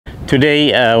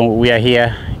Today we are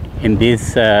here in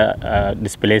these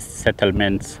displaced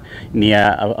settlements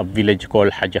near a village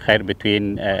called Haji Khair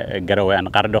between Garowe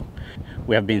and Qardo.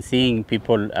 We have been seeing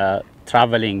people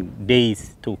traveling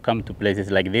days to come to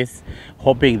places like this,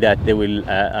 hoping that they will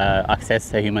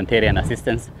access humanitarian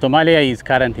assistance. Somalia is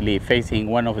currently facing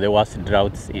one of the worst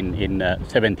droughts in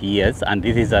 70 years, and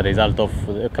this is a result of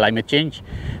climate change.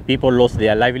 People lost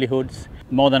their livelihoods.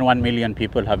 More than 1 million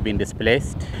people have been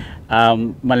displaced.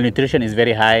 Malnutrition is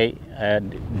very high.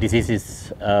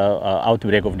 Diseases,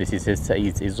 outbreak of diseases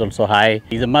is also high.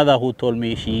 There's a mother who told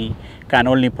me she can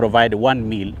only provide one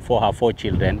meal for her 4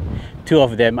 children. 2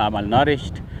 of them are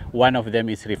malnourished. 1 of them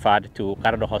is referred to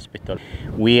Qardo Hospital.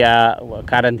 We are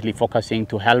currently focusing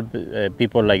to help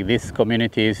people like these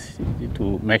communities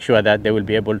to make sure that they will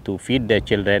be able to feed their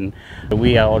children.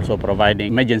 We are also providing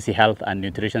emergency health and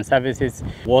nutrition services,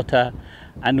 water,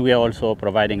 and we are also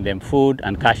providing them food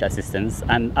and cash assistance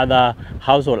and other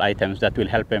household items that will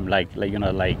help them, like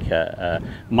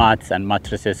mats and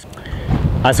mattresses.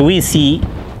 As we see,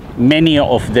 many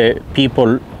of the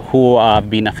people who have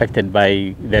been affected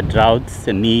by the droughts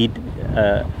need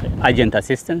urgent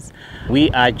assistance.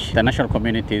 We urge the national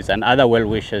communities and other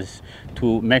well-wishers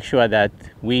to make sure that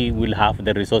we will have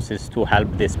the resources to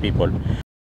help these people.